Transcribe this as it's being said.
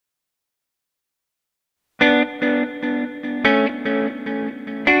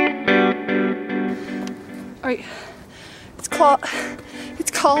Right. It's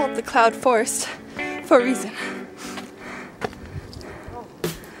called the cloud forest for a reason.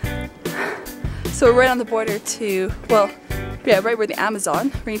 So we're right on the border to, well, yeah, right where the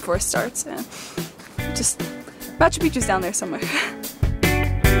Amazon rainforest starts, and just Machu Picchu's down there somewhere.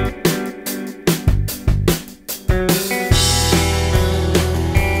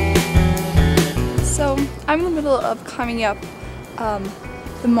 So I'm in the middle of climbing up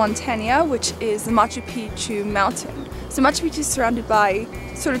the montaña, which is the Machu Picchu mountain. So Machu Picchu is surrounded by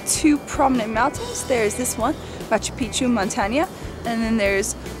sort of two prominent mountains. There's this one, Machu Picchu montaña, and then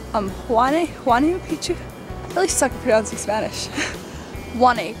there's Huayna Picchu. I really suck at pronouncing Spanish.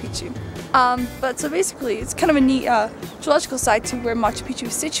 Huayna Picchu. But so basically, it's kind of a neat geological site to where Machu Picchu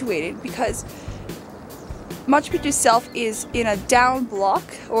is situated, because Machu Picchu itself is in a down block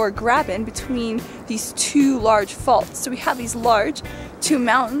or graben between these two large faults. So we have these large two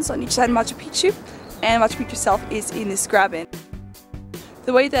mountains on each side of Machu Picchu, and Machu Picchu itself is in this graben.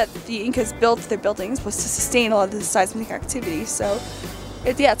 The way that the Incas built their buildings was to sustain a lot of the seismic activity. So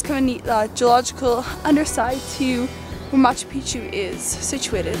yeah, it's kind of a neat geological underside to where Machu Picchu is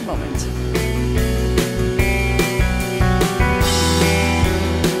situated at the moment.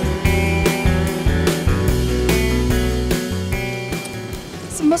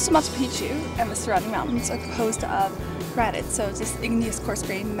 So most of Machu Picchu and the surrounding mountains are composed of granite, so it's this igneous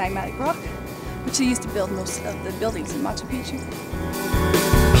coarse-grained magmatic rock, which they used to build most of the buildings in Machu Picchu.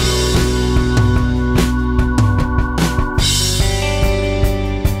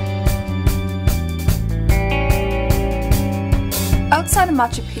 Outside of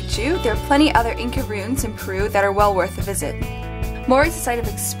Machu Picchu, there are plenty other Inca ruins in Peru that are well worth a visit. Mora is a site of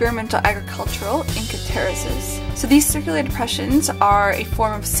experimental agricultural Inca terraces. So these circular depressions are a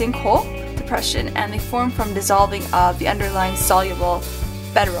form of sinkhole depression, and they form from dissolving of the underlying soluble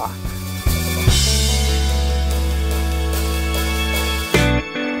bedrock.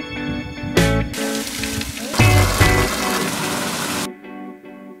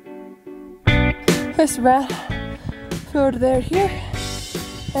 There's a rat over there here,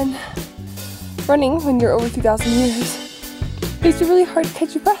 and running when you're over 2,000 meters makes it really hard to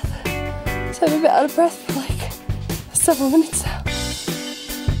catch your breath. So I'm a bit out of breath for like several minutes now.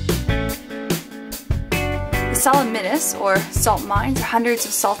 The Salaminas, or salt mines, are hundreds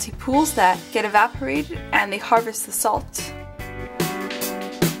of salty pools that get evaporated, and they harvest the salt.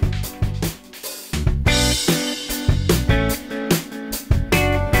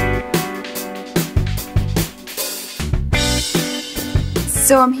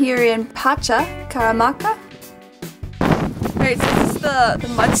 So I'm here in Pachacamac. Alright, so this is the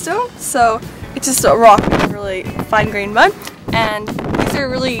mudstone. So it's just a rock with really fine-grained mud, and these are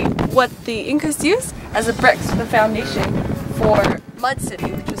really what the Incas used as a bricks for the foundation for Mud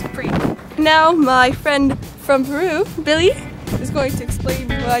City, which was pretty cool. Now my friend from Peru, Billy, is going to explain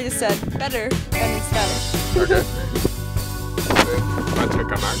what I just said better and in Spanish. Okay.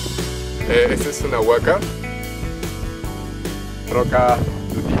 Pachacamac. Esta es una huaca. Roca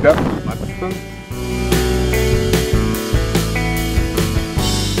dutita, mudstone.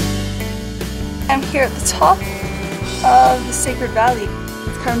 I'm here at the top of the Sacred Valley.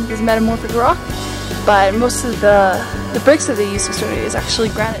 It's kind of this metamorphic rock, but most of the bricks that they use to construct it is actually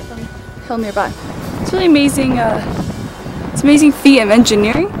granite from a hill nearby. It's really amazing. It's an amazing feat of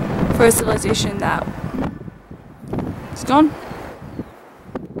engineering for a civilization that is gone.